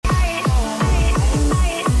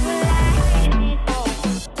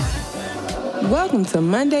Welcome to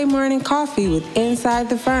Monday Morning Coffee with Inside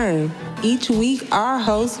the Firm. Each week, our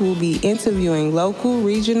hosts will be interviewing local,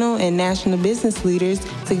 regional, and national business leaders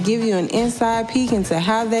to give you an inside peek into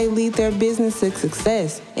how they lead their business to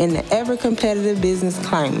success in the ever-competitive business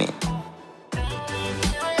climate.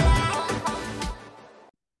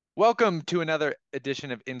 Welcome to another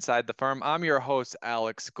edition of Inside the Firm. I'm your host,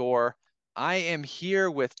 Alex Gore. I am here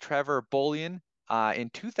with Trevor Bullen. In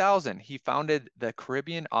 2000, he founded the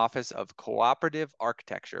Caribbean office of Co-Operative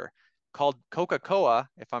Architecture, called Coca-Cola,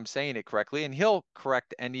 if I'm saying it correctly, and he'll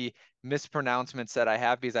correct any mispronouncements that I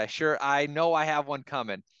have, because I know I have one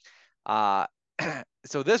coming.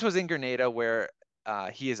 So this was in Grenada, where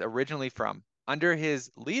he is originally from. Under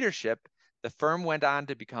his leadership, the firm went on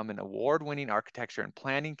to become an award-winning architecture and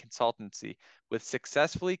planning consultancy, with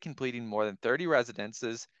successfully completing more than 30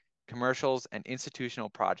 residences, commercials, and institutional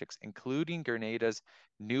projects, including Grenada's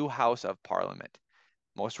new House of Parliament.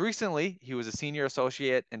 Most recently, he was a senior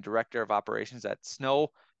associate and director of operations at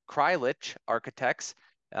Snow Kreilich Architects.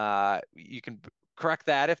 You can correct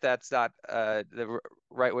that if that's not the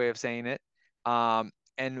right way of saying it.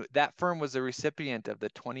 And that firm was a recipient of the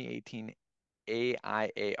 2018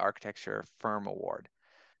 AIA Architecture Firm Award.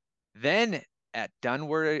 Then at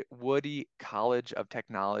Dunwoody College of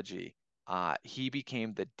Technology, he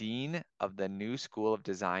became the dean of the new School of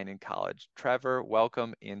Design in college. Trevor,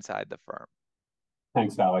 welcome inside the firm.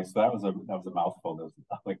 Thanks, Alex. That was a mouthful. There's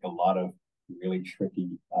like a lot of really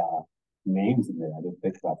tricky names in there. I didn't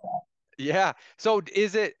think about that. Yeah. So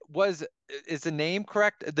is the name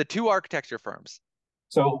correct? The two architecture firms.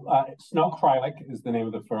 So Snow Kreilich is the name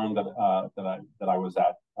of the firm that I was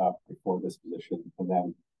at before this position, and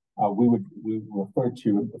then we refer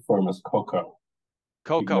to the firm as Coco.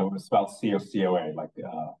 Coco. It's spelled C-O-C-O-A,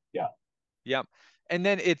 yeah. Yep. And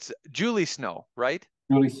then it's Julie Snow, right?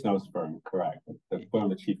 Julie Snow's firm, correct. The firm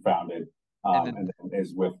that she founded, and then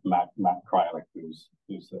is with Matt Kreilich, who's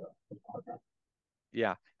the partner.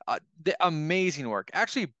 Yeah. The amazing work.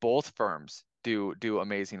 Actually, both firms do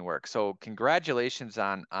amazing work. So congratulations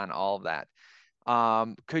on all of that.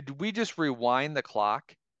 Could we just rewind the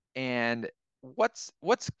clock, and what's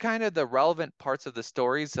kind of the relevant parts of the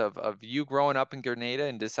stories of you growing up in Grenada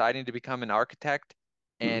and deciding to become an architect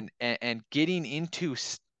and getting into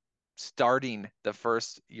starting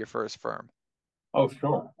your first firm? Oh,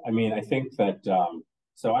 sure. I mean, I think that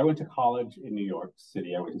so I went to college in New York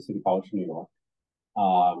City. I went to City College in New York.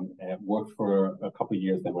 And worked for a couple of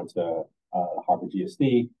years, then went to Harvard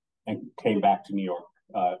GSD and came back to New York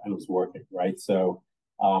and was working, right? So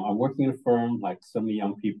I'm working in a firm like so many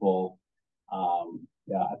young people.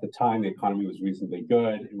 At the time, the economy was reasonably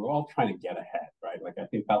good, and we're all trying to get ahead, right? Like I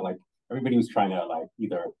think felt like everybody was trying to like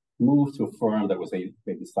either move to a firm that was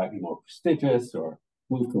maybe slightly more prestigious, or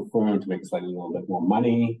move to a firm to make slightly a little bit more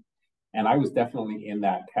money. And I was definitely in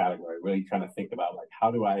that category, really trying to think about like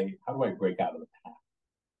how do I break out of the pack.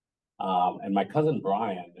 And my cousin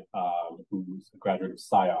Brian, who's a graduate of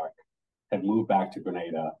SciArc, had moved back to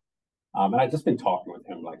Grenada. And I'd just been talking with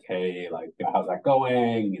him, like, hey, like, how's that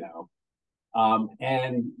going?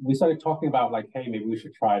 And we started talking about like, hey, maybe we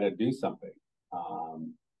should try to do something.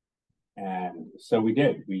 And so we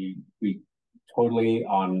did. We totally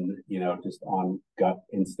on, just on gut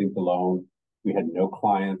instinct alone. We had no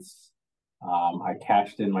clients. I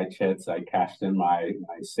cashed in my chits. I cashed in my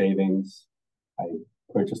savings. I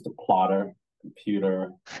purchased a plotter,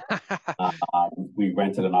 computer. We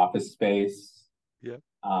rented an office space. Yeah.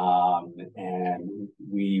 And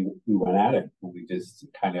we went at it. We just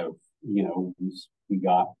kind of, we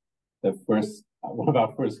got one of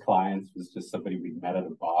our first clients was just somebody we met at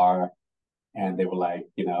a bar, and they were like,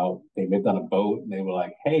 they lived on a boat, and they were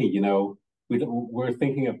like, hey, we're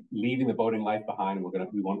thinking of leaving the boating life behind, and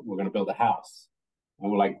we're gonna build a house.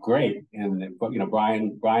 And we're like, great. And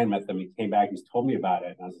Brian met them. He came back. He's told me about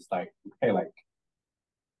it, and I was just like, okay, like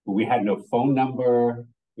we had no phone number.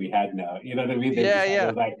 We had no, you know what I mean?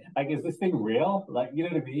 Yeah. Like, is this thing real? Like, you know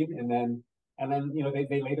what I mean? And then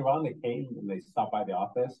they later on they came and they stopped by the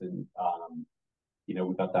office, and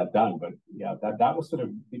we got that done. But yeah, that was sort of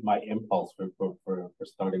my impulse for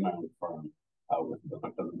starting my own firm with my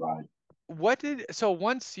cousin Brian.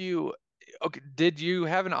 Did you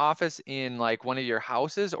have an office in like one of your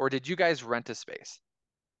houses, or did you guys rent a space?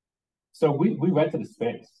 So we rented a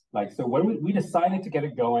space. Like, so when we decided to get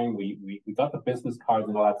it going, we got the business cards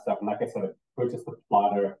and all that stuff. And like I said, I purchased the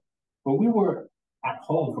plotter. But we were at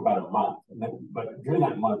home for about a month. But during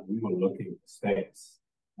that month, we were looking for space.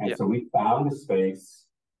 And so we found a space,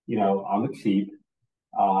 on the cheap.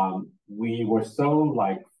 We were so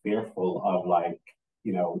like fearful of like,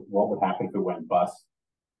 what would happen if it went bust.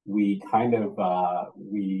 we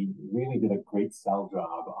we really did a great sell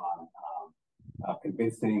job on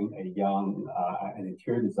convincing an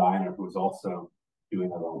interior designer who was also doing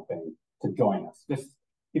their own thing to join us. Just,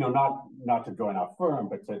 not to join our firm,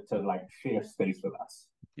 but to like share space with us.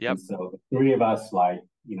 Yep. And so the three of us,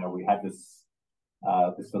 we had this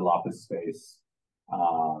little office space.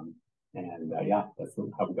 Yeah, that's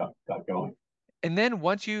how we got going. And then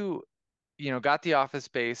once you got the office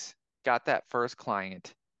space, got that first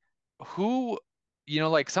client, who,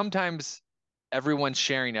 like sometimes everyone's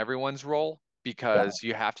sharing everyone's role because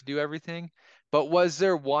you have to do everything. But was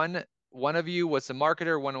there one of you was a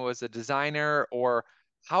marketer, one was a designer, or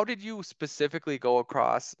how did you specifically go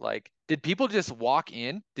across? Like, did people just walk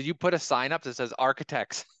in? Did you put a sign up that says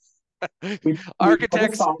architects?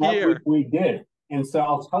 Architects here. We did. And so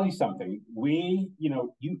I'll tell you something.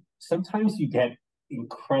 You sometimes you get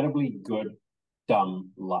incredibly good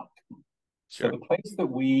dumb luck. Sure. So the place that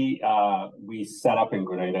we set up in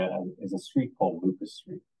Grenada is a street called Lucas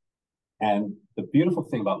Street. And the beautiful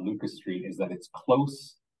thing about Lucas Street is that it's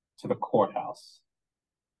close to the courthouse.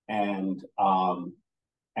 And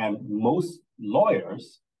most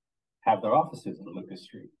lawyers have their offices in Lucas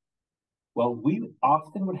Street. Well, we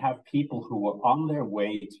often would have people who were on their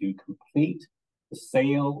way to complete the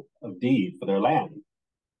sale of deed for their land,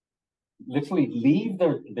 literally leave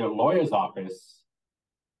their lawyer's office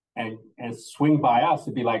and swing by us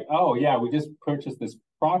and be like, oh yeah, we just purchased this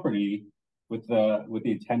property with the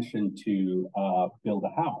intention to build a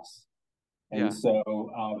house. And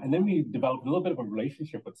and then we developed a little bit of a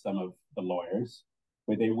relationship with some of the lawyers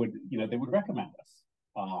where they would recommend us.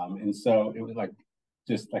 And so it was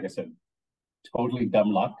just like I said, totally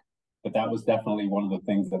dumb luck, but that was definitely one of the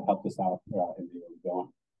things that helped us out in the early going.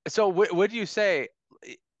 So would you say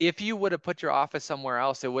if you would have put your office somewhere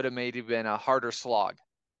else, it would have maybe been a harder slog?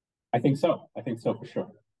 I think so for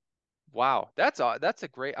sure. Wow, that's a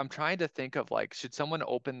great. I'm trying to think of should someone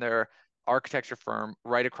open their architecture firm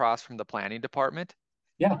right across from the planning department?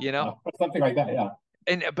 Yeah, something like that. Yeah.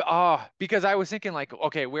 And because I was thinking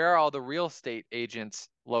okay, where are all the real estate agents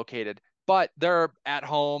located? But they're at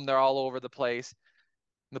home, they're all over the place.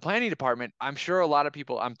 The planning department, I'm sure a lot of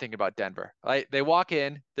people, I'm thinking about Denver, right? They walk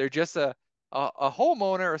in, they're just a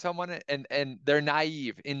homeowner or someone, and they're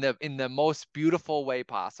naive in the most beautiful way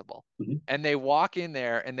possible. Mm-hmm. And they walk in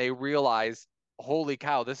there and they realize, holy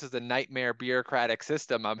cow, this is a nightmare bureaucratic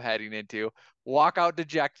system I'm heading into. Walk out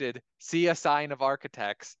dejected, see a sign of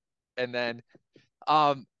architects, and then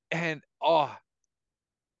okay.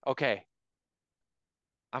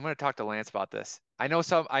 I'm going to talk to Lance about this. I know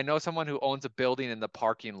someone who owns a building in the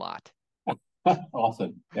parking lot.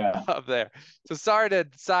 Awesome. Yeah. Up there. So sorry to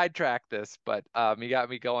sidetrack this, but you got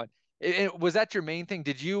me going. Was that your main thing?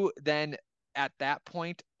 Did you then at that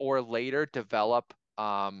point or later develop,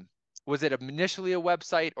 was it initially a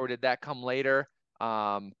website or did that come later?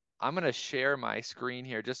 I'm going to share my screen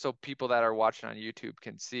here just so people that are watching on YouTube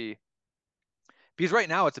can see. Because right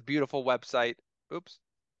now it's a beautiful website. Oops.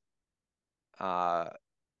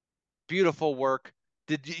 Beautiful work.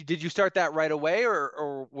 Did you start that right away,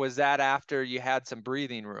 or was that after you had some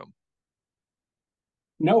breathing room?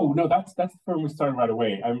 No, that's the firm we started right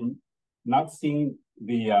away. I'm not seeing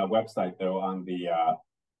the website though on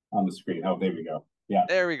the screen. Oh, there we go. Yeah,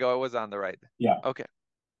 there we go. It was on the right. Yeah. Okay.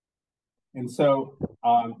 And so,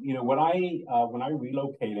 when I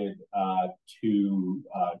relocated to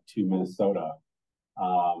Minnesota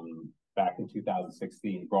back in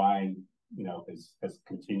 2016, Brian,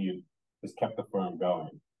 has kept the firm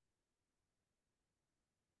going.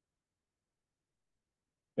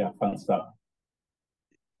 Yeah, fun stuff.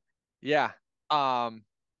 Yeah.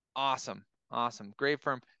 Awesome. Great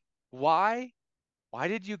firm. Why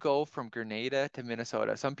did you go from Grenada to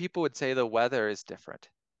Minnesota? Some people would say the weather is different.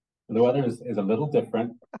 The weather is a little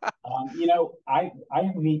different.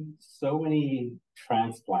 I meet so many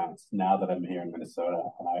transplants now that I'm here in Minnesota,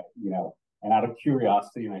 and out of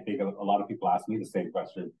curiosity, and I think a lot of people ask me the same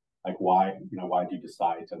question, like why did you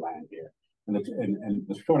decide to land here? And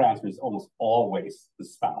the short answer is almost always the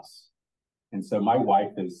spouse. And so my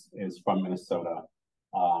wife is from Minnesota.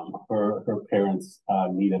 Her parents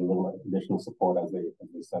needed a little additional support as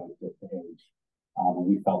they started to age. And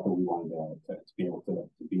we felt that we wanted to be able to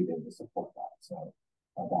be there to support that. So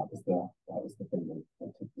that was the thing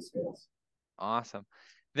that took the scales. Awesome.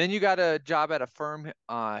 Then you got a job at a firm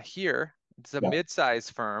here. It's a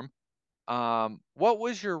mid-sized firm. What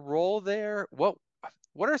was your role there? What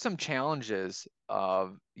are some challenges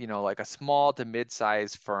of, like a small to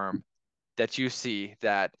mid-sized firm that you see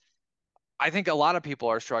that I think a lot of people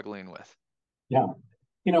are struggling with? Yeah.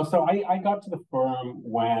 So I got to the firm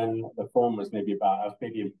when the firm was I was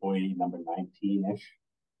maybe employee number 19-ish.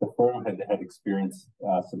 The firm had experienced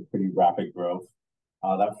some pretty rapid growth.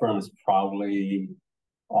 That firm is probably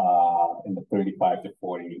in the 35 to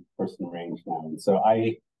 40 person range now. And so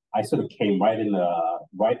I sort of came right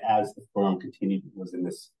as the firm was in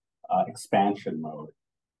this expansion mode.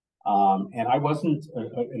 And I wasn't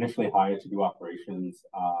initially hired to do operations.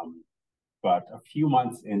 But a few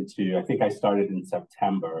months into, I think I started in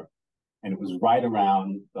September, and it was right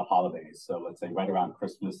around the holidays. So let's say right around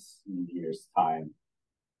Christmas, New Year's time.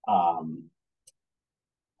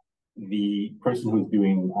 The person who was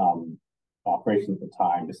doing operations at the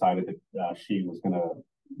time decided that she was going to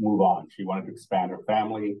move on. She wanted to expand her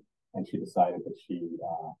family, and she decided that she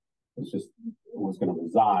was going to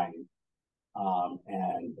resign.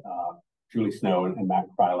 And Julie Snow and Matt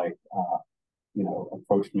Kreilich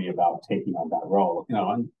approached me about taking on that role,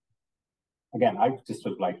 and again, I just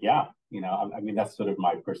was like, yeah, I mean, that's sort of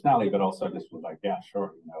my personality, but also I just was like, yeah,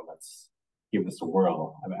 sure, let's give this a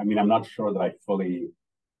whirl. I mean, I'm not sure that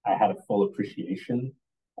I had a full appreciation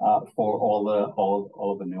for all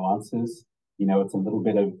of the nuances. It's a little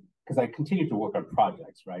bit of, because I continued to work on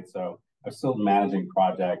projects, right? So I was still managing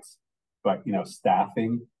projects, but,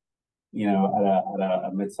 staffing, at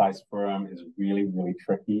a mid-sized firm is really, really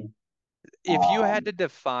tricky. If you had to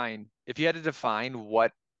define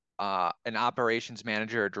what an operations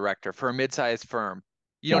manager or director for a mid-sized firm,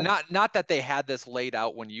 not that they had this laid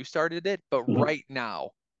out when you started it, but right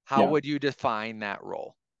now, how would you define that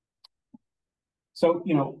role? So,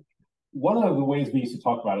 one of the ways we used to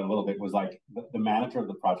talk about it a little bit was like the manager of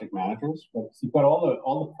the project managers. Right? So you've got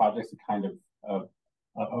all the projects that kind of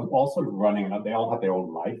all sort of running, and they all have their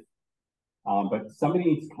own life. But somebody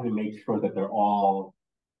needs to kind of make sure that they're all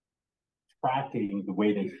tracking the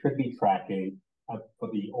way they should be tracking for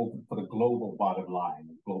the global bottom line,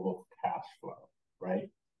 global cash flow, right?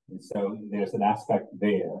 And so there's an aspect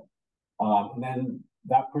there. And then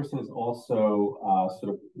that person is also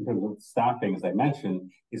sort of, in terms of staffing, as I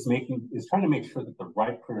mentioned, is trying to make sure that the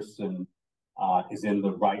right person is in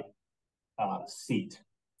the right seat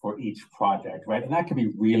for each project, right? And that can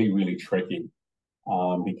be really, really tricky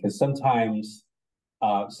because sometimes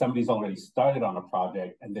somebody's already started on a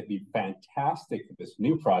project and they'd be fantastic for this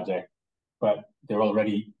new project, but they're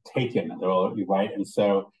already taken and they're already right. And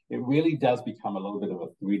so it really does become a little bit of a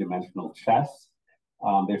three-dimensional chess.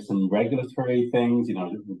 There's some regulatory things,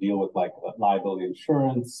 to deal with like liability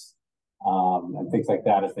insurance and things like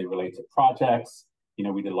that as they relate to projects.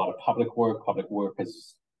 We did a lot of public work. Public work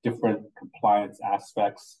has different compliance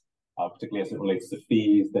aspects, particularly as it relates to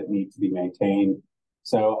fees that need to be maintained.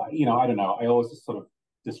 So, I don't know. I always just sort of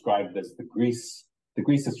describe it as the grease. The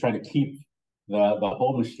grease is trying to keep the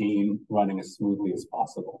whole machine running as smoothly as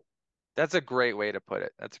possible. That's a great way to put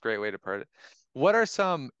it. What are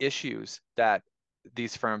some issues that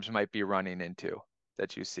these firms might be running into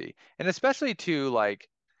that you see? And especially to like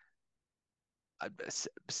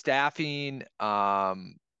staffing,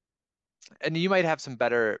 and you might have some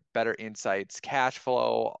better insights, cash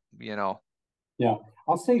flow, Yeah,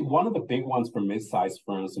 I'll say one of the big ones for mid-sized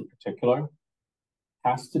firms in particular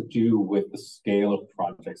has to do with the scale of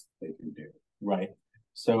projects that they can do, right?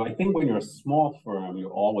 So I think when you're a small firm, you're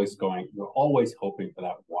always hoping for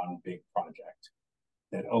that one big project.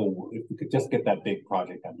 That, if we could just get that big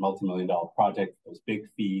project, that multi-million-dollar project, those big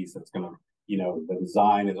fees, that's going to, the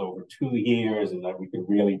design is over 2 years, and that we could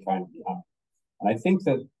really kind of, and I think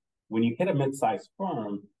that when you hit a mid-sized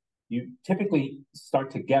firm, you typically start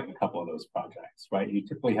to get a couple of those projects, right? You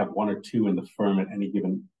typically have 1 or 2 in the firm at any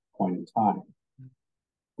given point in time.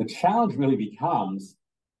 The challenge really becomes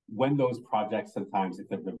when those projects, sometimes if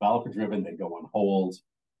they're developer driven, they go on hold,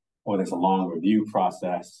 or there's a long review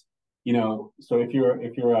process. So if you're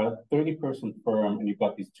a 30-person firm and you've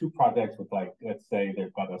got these 2 projects with, like, let's say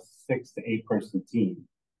they've got a 6 to 8-person team,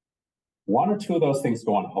 1 or 2 of those things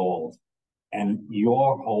go on hold, and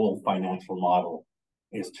your whole financial model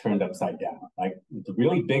is turned upside down. Like the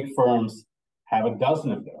really big firms have a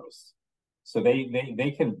dozen of those, so they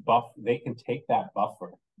can take that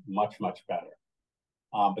buffer much better.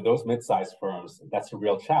 But those mid-sized firms, that's a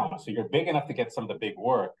real challenge. So you're big enough to get some of the big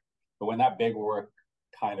work, but when that big work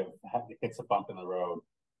kind of hits a bump in the road,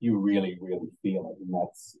 you really, really feel it. And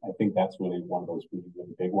I think that's really one of those really,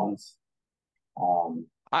 really big ones.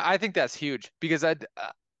 I think that's huge because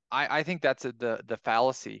I think that's the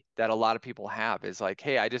fallacy that a lot of people have is like,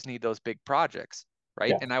 hey, I just need those big projects, right?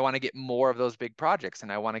 Yeah. And I want to get more of those big projects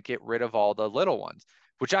and I want to get rid of all the little ones,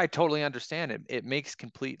 which I totally understand. It makes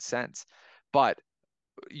complete sense. But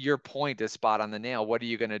your point is spot on the nail. What are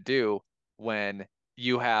you going to do when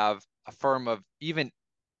you have a firm of even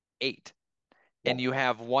 8, Yeah. and you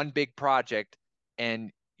have one big project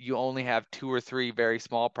and you only have 2 or 3 very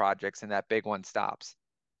small projects and that big one stops.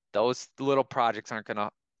 Those little projects aren't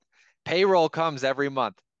gonna, payroll comes every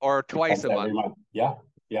month or twice a month. Every month. Yeah,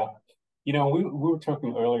 yeah. You know, we were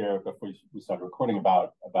talking earlier before we started recording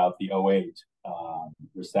about the '08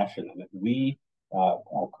 recession, and we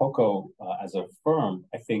Coco as a firm,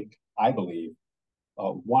 I believe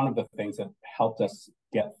one of the things that helped us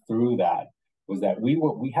get through that was that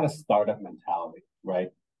we had a startup mentality,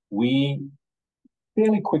 right? We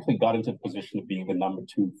fairly quickly got into the position of being the number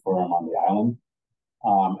 2 firm on the island.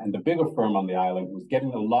 And the bigger firm on the island was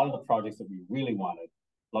getting a lot of the projects that we really wanted,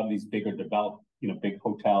 a lot of these bigger big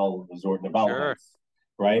hotel resort developments,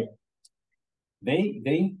 sure. Right? They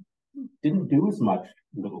didn't do as much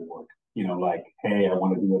little work, like, hey, I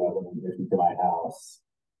want to do another addition to my house.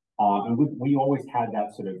 And we always had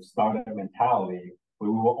that sort of startup mentality where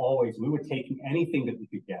we were taking anything that we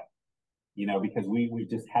could get, because we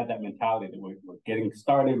just had that mentality that we're getting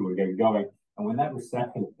started, we're getting going. And when that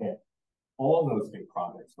recession hit, all those big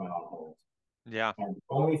projects went on hold. Yeah. And the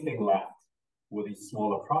only thing left were these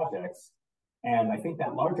smaller projects. And I think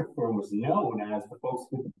that larger firm was known as the folks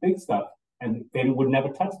with the big stuff, and they would never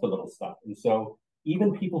touch the little stuff. And so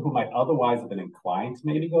even people who might otherwise have been inclined to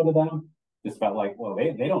maybe go to them just felt like, well,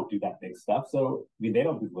 they don't do that big stuff. So they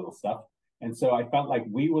don't do little stuff. And so I felt like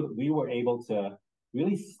we were able to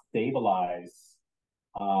really stabilize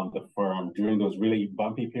the firm during those really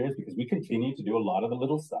bumpy periods because we continued to do a lot of the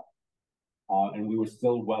little stuff. And we were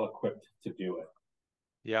still well equipped to do it.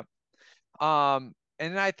 Yep.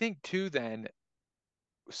 And I think too, then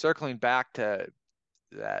circling back to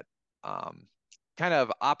that, kind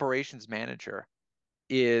of operations manager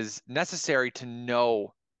is necessary to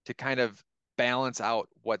know to kind of balance out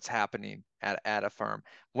what's happening at a firm.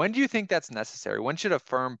 When do you think that's necessary? When should a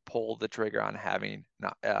firm pull the trigger on having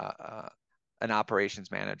an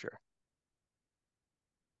operations manager?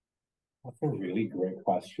 That's a really great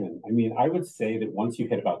question. I mean, I would say that once you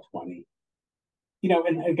hit about 20,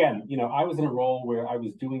 and again, I was in a role where I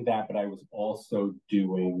was doing that, but I was also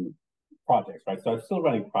doing projects, right? So I was still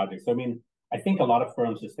running projects. I mean, I think a lot of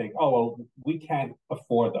firms just think, oh, well, we can't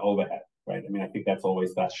afford the overhead, right? I mean, I think that's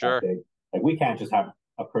always that big. Like, we can't just have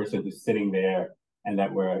a person who's sitting there and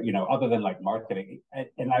that we're, other than like marketing.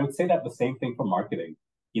 And I would say that the same thing for marketing.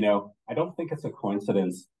 I don't think it's a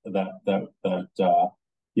coincidence that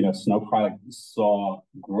Snow Kreilich saw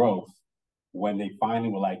growth when they finally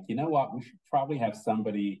were like, you know what, we should probably have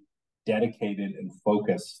somebody dedicated and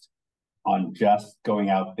focused on just going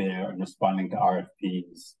out there and responding to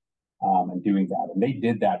RFPs and doing that. And they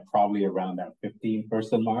did that probably around that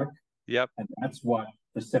 15-person mark. Yep. And that's what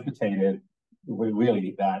precipitated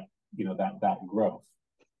really that growth.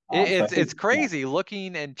 It's crazy. Yeah.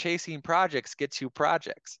 Looking and chasing projects gets you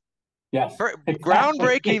projects. Yes. Exactly.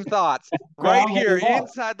 Groundbreaking thoughts right here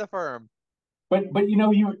inside the firm. But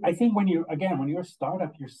I think when you're a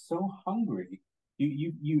startup, you're so hungry.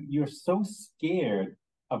 You're so scared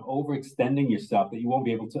of overextending yourself that you won't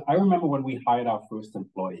be able to. I remember when we hired our first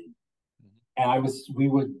employee, and we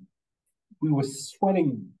were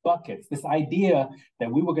sweating buckets. This idea that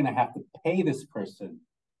we were going to have to pay this person,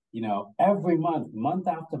 every month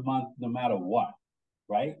after month, no matter what,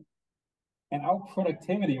 right? And our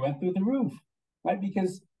productivity went through the roof, right?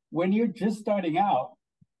 Because when you're just starting out,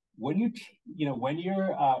 when you're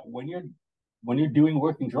doing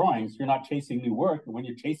working drawings, you're not chasing new work. And when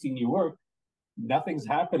you're chasing new work, nothing's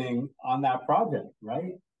happening on that project,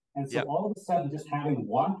 right? And so all of a sudden, just having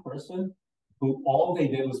one person who all they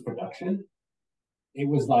did was production, it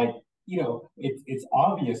was like, it's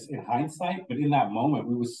obvious in hindsight, but in that moment,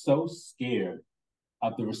 we were so scared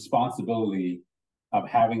of the responsibility of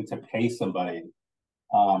having to pay somebody.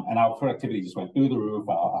 And our productivity just went through the roof.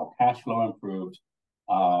 Our cash flow improved.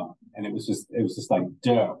 And it was just like,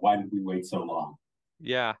 duh, why did we wait so long?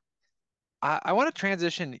 Yeah. I want to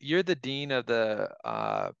transition. You're the dean of the,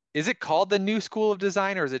 is it called the New School of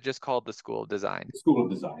Design, or is it just called the School of Design? School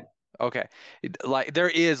of Design. Okay. There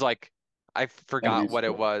is I forgot what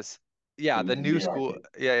it was. Yeah, the new school.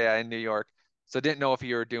 Yeah, in New York. So didn't know if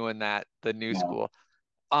you were doing that, the new school.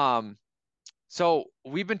 So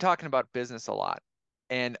we've been talking about business a lot,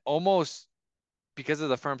 and almost because of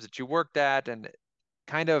the firms that you worked at and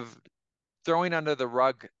kind of throwing under the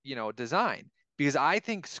rug, design, because I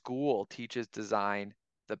think school teaches design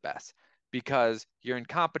the best because you're in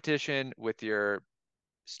competition with your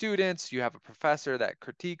students, you have a professor that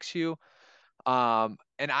critiques you. And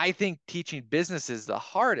I think teaching business is the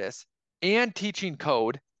hardest, and teaching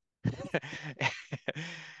code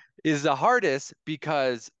is the hardest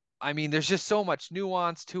because I mean, there's just so much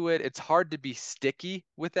nuance to it. It's hard to be sticky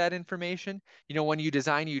with that information. You know, when you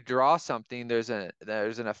design, you draw something, there's an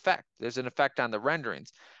effect. There's an effect on the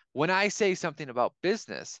renderings. When I say something about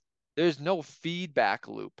business, there's no feedback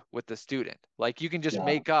loop with the student. Like you can just Yeah,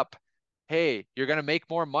 make up, hey, you're going to make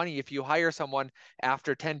more money if you hire someone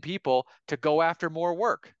after 10 people to go after more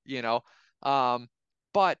work, you know. Um,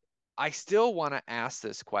 but I still want to ask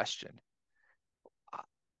this question.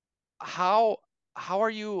 How how are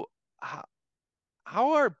you how,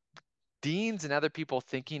 how are deans and other people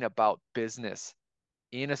thinking about business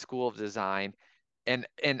in a school of design? And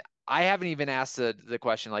I haven't even asked the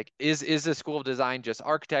question like, is the school of design just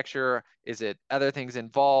architecture? Is it other things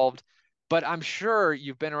involved? But I'm sure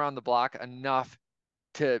you've been around the block enough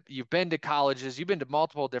you've been to colleges, you've been to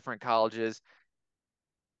multiple different colleges.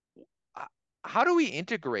 Uh, How do we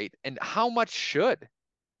integrate and how much should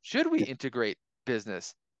we integrate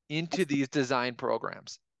business into these design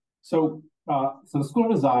programs? so the School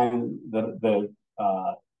of Design that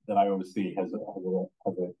I oversee has a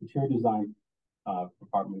interior design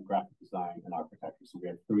department, graphic design, and architecture. So we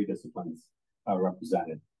have three disciplines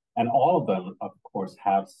represented, and all of them, of course,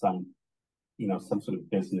 have some sort of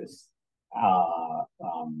business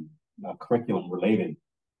curriculum related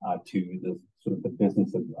to the sort of the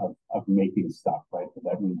business of making stuff, right?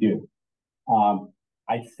 That we do.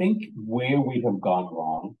 I think where we have gone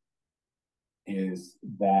wrong is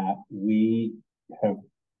that we have,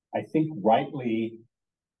 I think, rightly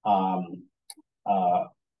um, uh,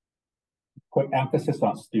 put emphasis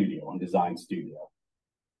on studio, on design studio.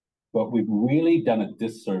 But we've really done a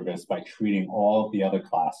disservice by treating all of the other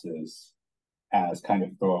classes as kind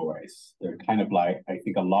of throwaways. They're kind of like, I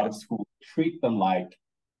think a lot of schools treat them like,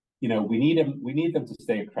 we need them to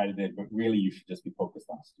stay accredited, but really you should just be focused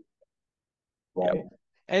on studio, Yep. right?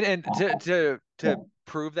 And to Uh, to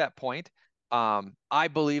prove that point, I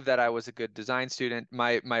believe that I was a good design student.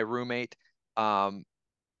 My roommate, um,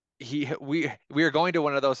 we were going to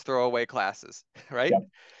one of those throwaway classes, right? yeah,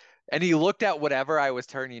 And he looked at whatever I was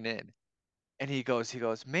turning in, and he goes,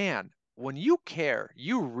 man, when you care,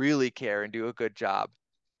 you really care and do a good job.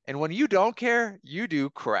 And when you don't care, you do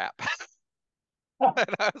crap. yeah.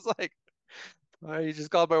 And I was like, well, you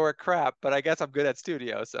just called my work crap, but I guess I'm good at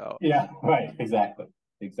studio, so Yeah, right, exactly,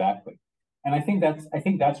 exactly. And I think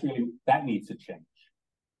that's really that needs to change.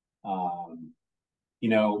 Um, you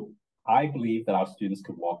know, I believe that our students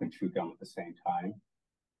could walk and chew gum at the same time.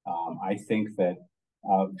 I think that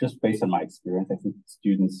just based on my experience, I think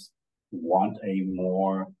students want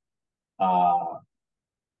uh,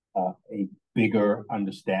 a bigger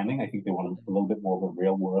understanding. I think they want a little bit more of a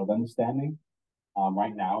real world understanding.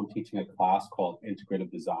 Right now, I'm teaching a class called Integrative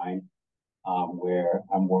Design, where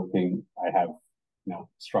I'm working. I have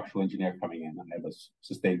structural engineer coming in. I have a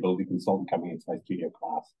sustainability consultant coming into my studio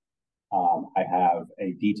class. I have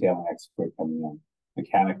a detailing expert coming in,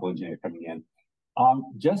 mechanical engineer coming in.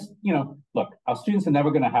 Just look, our students are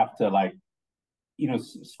never going to have to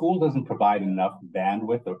school doesn't provide enough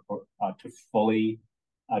bandwidth to fully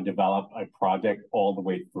develop a project all the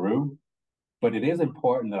way through. But it is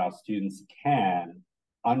important that our students can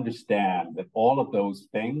understand that all of those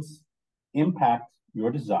things impact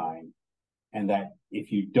your design, and that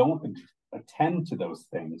if you don't attend to those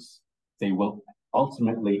things, they will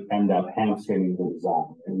ultimately end up hamstringing the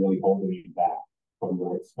design and really holding you back from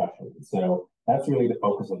your expression. So that's really the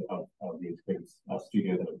focus of the experience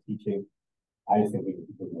studio that I'm teaching. I just think we need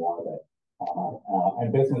to do more of it.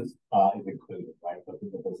 And business is included, right?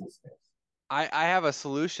 The business space. I have a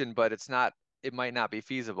solution, but it might not be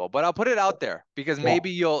feasible. But I'll put it out there because Yeah. maybe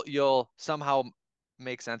you'll somehow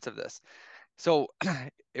make sense of this. So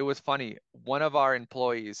it was funny. One of our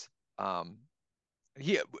employees, um,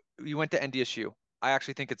 he went to NDSU. I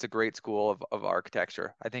actually think it's a great school of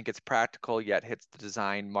architecture. I think it's practical yet hits the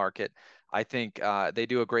design market. I think they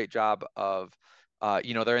do a great job of,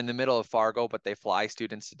 they're in the middle of Fargo, but they fly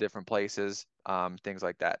students to different places, things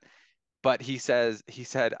like that. But he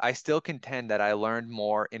said, I still contend that I learned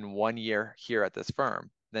more in 1 year here at this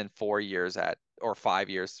firm than 4 years or 5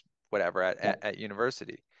 years, whatever, Yeah. at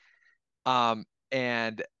university. Um,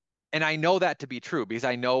 and and I know that to be true because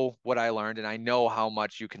I know what I learned and I know how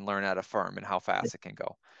much you can learn at a firm and how fast it can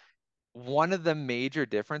go. One of the major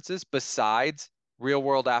differences, besides real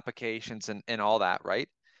world applications and all that, right,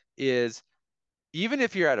 is even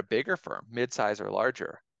if you're at a bigger firm, mid-size or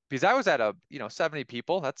larger, because I was at 70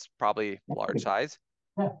 people, that's probably large size.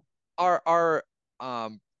 Yeah. Our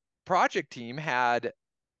project team had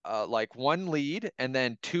like one lead and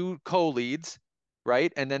then two co-leads,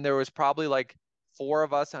 right? And then there was probably like four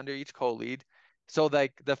of us under each co-lead. So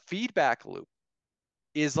like the feedback loop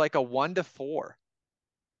is like a 1 to 4.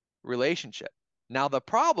 relationship. Now, the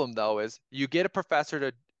problem though is you get a professor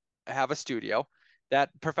to have a studio. That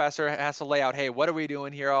professor has to lay out, hey, what are we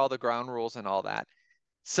doing here? All the ground rules and all that.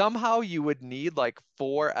 Somehow you would need like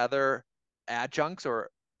 4 other adjuncts or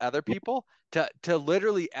other people to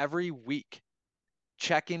literally every week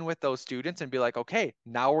check in with those students and be like, okay,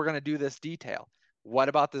 now we're going to do this detail. What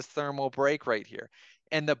about this thermal break right here?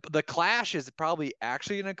 And the clash is probably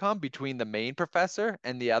actually going to come between the main professor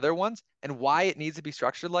and the other ones. And why it needs to be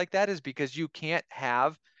structured like that is because you can't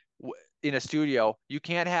have in a studio, you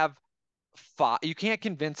can't have you can't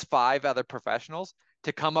convince 5 other professionals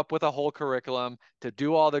to come up with a whole curriculum, to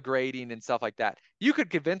do all the grading and stuff like that. You could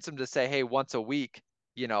convince them to say, hey, once a week,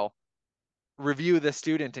 you know, review the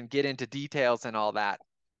student and get into details and all that.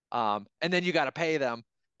 And then you got to pay them.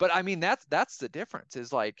 But I mean, that's the difference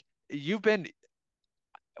is like you've been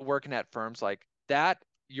working at firms like that.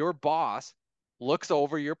 Your boss looks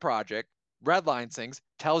over your project, redlines things,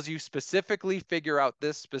 tells you specifically figure out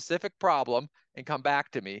this specific problem and come back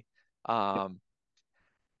to me.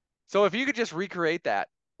 So if you could just recreate that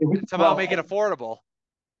and somehow make it affordable.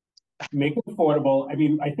 Make it affordable. I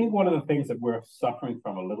mean, I think one of the things that we're suffering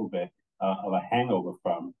from a little bit of a hangover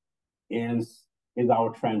from is our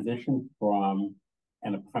transition from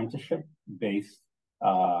an apprenticeship-based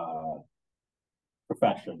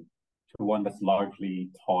profession to one that's largely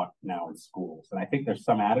taught now in schools. And I think there's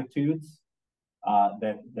some attitudes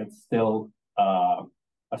that still are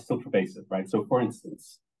still pervasive, right? So, for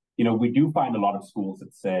instance, you know, we do find a lot of schools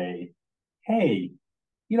that say, "Hey,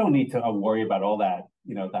 you don't need to worry about all that,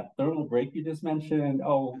 you know, that thermal break you just mentioned.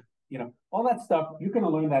 Oh, you know, all that stuff. You're going to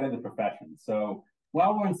learn that in the profession. So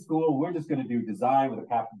while we're in school, we're just going to do design with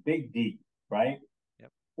a big D, right?"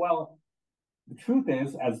 Yep. Well, the truth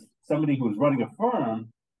is, as somebody who is running a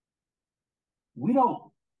firm, we're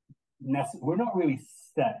not really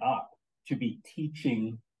set up to be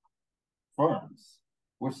teaching firms.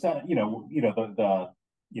 We're set,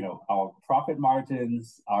 our profit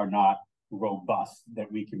margins are not robust that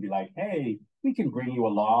we can be like, hey, we can bring you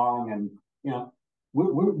along, and you know,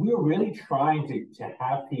 we're really trying to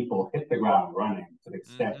have people hit the ground running to the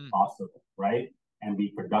extent possible, right, and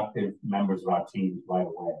be productive members of our teams right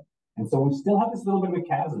away. And so we still have this little bit of a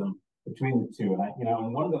chasm between the two.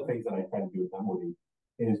 And one of the things that I try to do with Dunwoody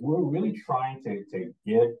is we're really trying to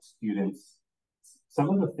give students some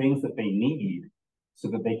of the things that they need so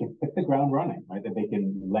that they can hit the ground running, right? That they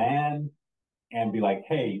can land and be like,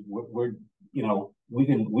 hey, we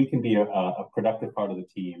can be a productive part of the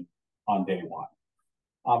team on day one.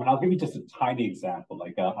 And I'll give you just a tiny example.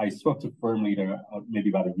 Like I spoke to a firm leader maybe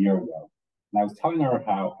about a year ago, and I was telling her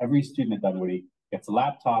how every student at Dunwoody gets a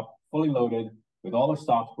laptop fully loaded with all their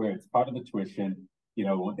software. It's part of the tuition. You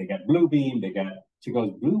know, they get Bluebeam. She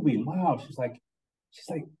goes, Bluebeam, wow.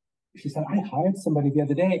 She said, I hired somebody the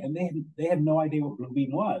other day and they had no idea what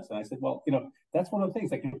Bluebeam was. And I said, well, you know, that's one of the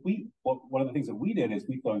things. Like one of the things that we did is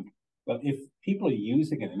we thought, well, if people are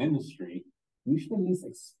using it in industry, we should at least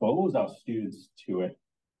expose our students to it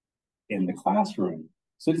in the classroom.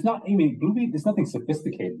 So it's not, I mean, Bluebeam, there's nothing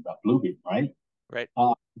sophisticated about Bluebeam, right? Right.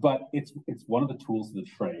 But it's one of the tools of the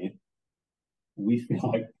trade. We feel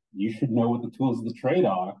like you should know what the tools of the trade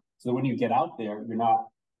are. So when you get out there, you're not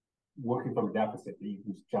working from a deficit, that you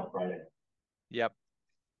can just jump right in. Yep.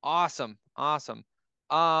 Awesome.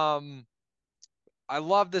 I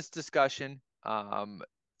love this discussion.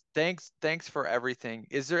 Thanks for everything.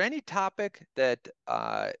 Is there any topic that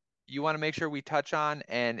you want to make sure we touch on?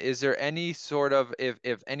 And is there any sort of,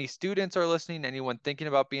 if any students are listening, anyone thinking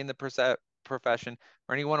about being the profession,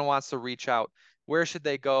 or anyone who wants to reach out, where should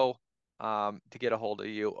they go to get a hold of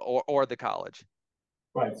you or the college?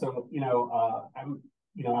 Right. So,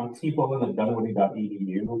 I'm T. Bullen at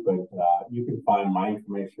dunwoody.edu, but you can find my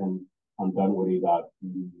information on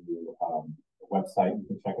dunwoody.edu website. You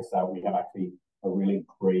can check us out. We have actually a really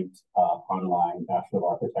great online Bachelor of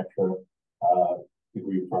Architecture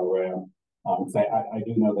degree program. So I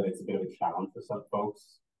do know that it's a bit of a challenge for some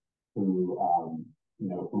folks who are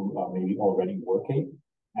maybe already working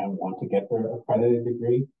and want to get their accredited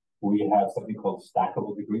degree. We have something called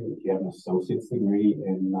stackable degree. If you have an associate's degree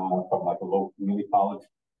from like a local community college,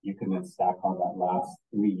 you can then stack on that last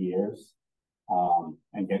 3 years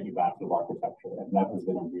and get your Bachelor of Architecture. And that has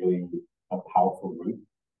been a really powerful route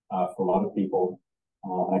for a lot of people.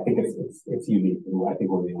 I think it's unique. I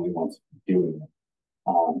think we're the only ones doing it.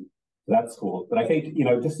 So that's cool. But I think,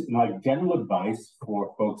 just like general advice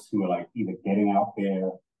for folks who are like either getting out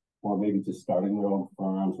there or maybe just starting their own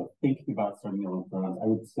firms or thinking about starting their own firms, I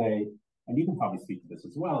would say, and you can probably speak to this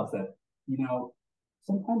as well, is that,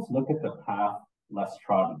 sometimes look at the path less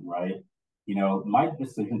trodden, right? my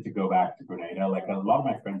decision to go back to Grenada, like a lot of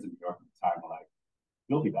my friends in New York at the time were like,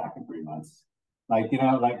 "You'll be back in 3 months,"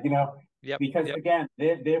 Yep. because again,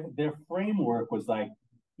 their framework was like,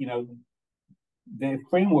 their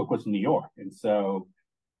framework was New York, and so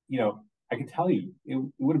I can tell you, it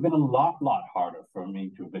would have been a lot harder for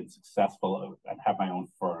me to have been successful and have my own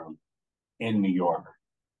firm in New York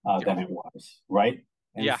than it was, right?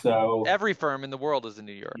 And so every firm in the world is in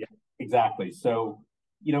New York. Yeah, exactly. So,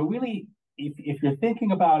 really, if you're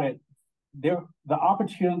thinking about it, the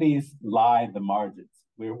opportunities lie in the margins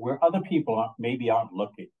where other people maybe aren't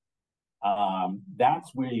looking.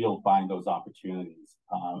 That's where you'll find those opportunities.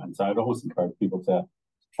 And so I'd always encourage people to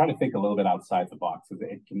try to think a little bit outside the box, because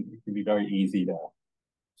it can be very easy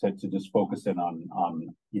to just focus in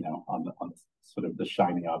on sort of the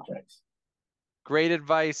shiny objects. Great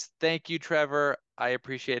advice. Thank you, Trevor. I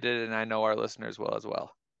appreciate it, and I know our listeners will as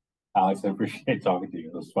well. Alex, I appreciate talking to you.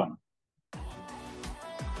 It was fun.